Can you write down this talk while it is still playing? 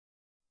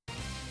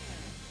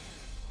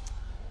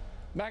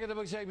Back at the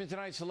book segment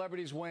tonight,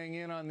 celebrities weighing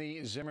in on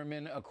the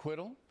Zimmerman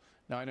acquittal.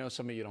 Now, I know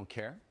some of you don't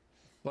care,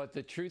 but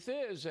the truth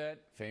is that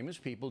famous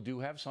people do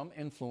have some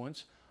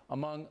influence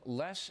among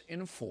less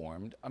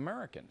informed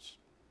Americans.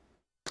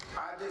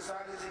 I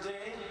decided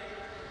today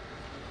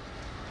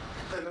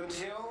that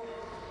until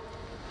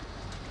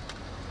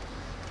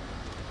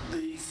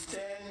the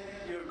stand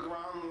your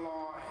ground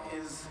law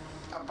is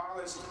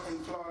abolished in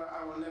Florida,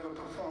 I will never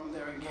perform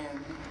there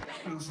again.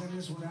 I'll send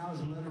this one out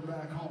as a letter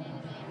back home.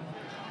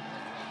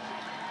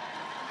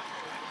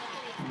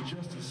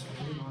 Justice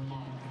for my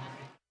mom.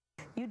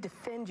 You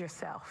defend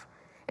yourself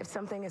if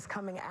something is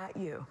coming at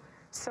you.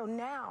 So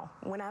now,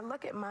 when I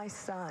look at my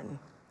son,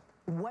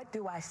 what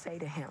do I say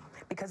to him?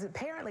 Because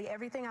apparently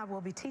everything I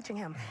will be teaching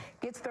him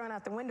gets thrown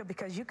out the window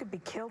because you could be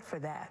killed for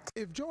that.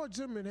 If George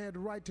Zimmerman had the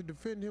right to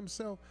defend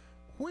himself,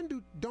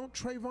 don't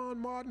Trayvon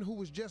Martin, who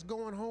was just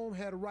going home,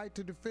 had a right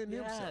to defend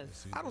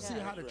himself? I don't see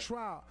how the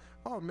trial.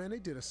 Oh man, they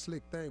did a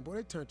slick thing, boy.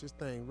 They turned this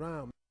thing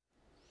around.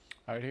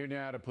 All right, here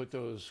now to put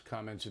those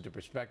comments into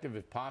perspective,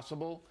 if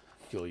possible,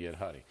 Juliet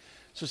Huddy.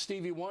 So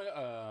Stevie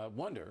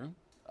Wonder,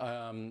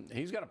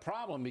 he's got a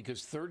problem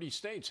because 30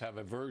 states have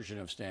a version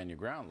of Stand Your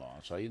Ground law,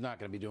 so he's not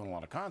going to be doing a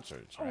lot of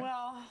concerts, right?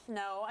 Well,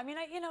 no. I mean,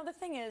 the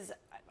thing is,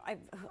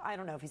 I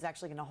don't know if he's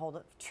actually going to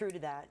hold true to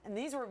that. And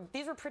these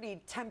were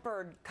pretty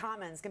tempered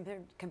comments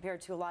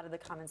compared to a lot of the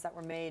comments that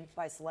were made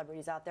by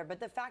celebrities out there.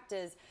 But the fact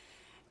is,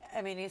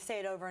 I mean, you say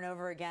it over and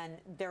over again,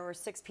 there were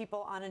 6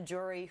 people on a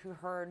jury who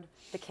heard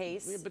the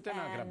case. Yeah, but they're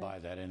not going to buy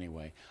that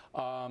anyway.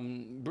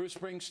 Bruce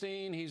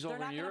Springsteen, he's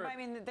over in Europe. I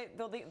mean,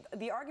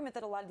 the argument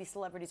that a lot of these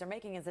celebrities are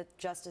making is that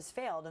justice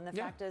failed. And the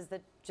fact is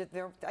that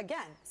there,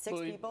 again,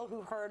 6 people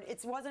who heard, it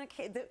wasn't a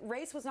case, the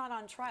race was not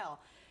on trial.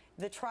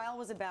 The trial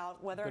was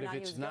about whether or not he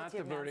was guilty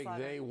of manslaughter. But if it's not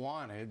the verdict they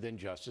wanted, then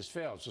justice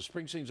failed. So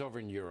Springsteen's over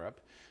in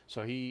Europe,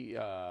 so he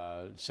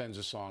sends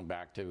a song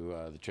back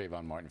to the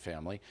Trayvon Martin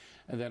family.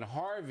 And then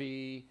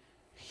Harvey,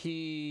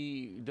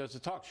 he does a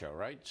talk show,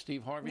 right?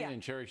 Steve Harvey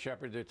and Sherry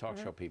Shepherd, they're talk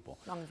show people.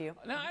 On the View.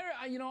 Now,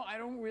 I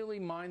don't really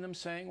mind them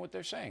saying what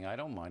they're saying. I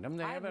don't mind them.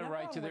 They have a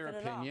right to their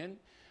opinion.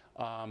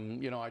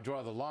 I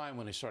draw the line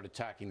when they start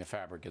attacking the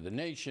fabric of the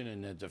nation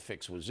and that the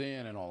fix was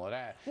in and all of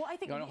that. Well, I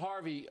think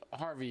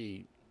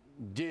Harvey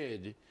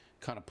did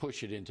kind of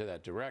push it into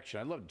that direction.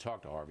 I'd love to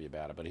talk to Harvey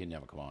about it, but he'd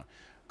never come on.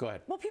 Go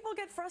ahead. Well, people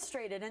get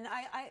frustrated, and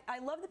I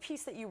love the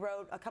piece that you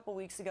wrote a couple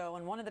weeks ago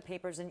in one of the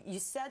papers, and you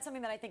said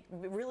something that I think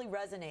really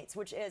resonates,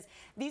 which is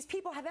these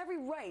people have every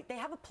right. They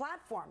have a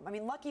platform. I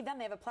mean, lucky them,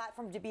 they have a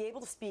platform to be able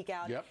to speak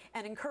out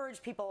and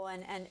encourage people.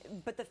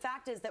 But the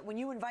fact is that when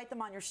you invite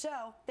them on your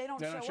show, they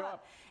don't show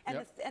up. And,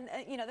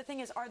 the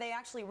thing is, are they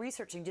actually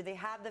researching? Do they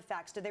have the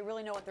facts? Do they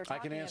really know what they're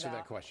talking about? I can answer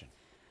that question.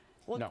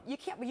 Well, no. you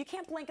can't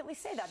blanketly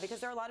say that because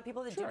there are a lot of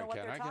people that do know what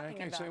they're talking about. I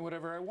can say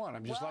whatever I want.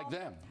 I'm just like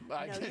them.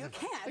 No, you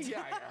can't.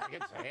 Yeah, I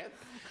can say it.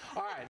 All right.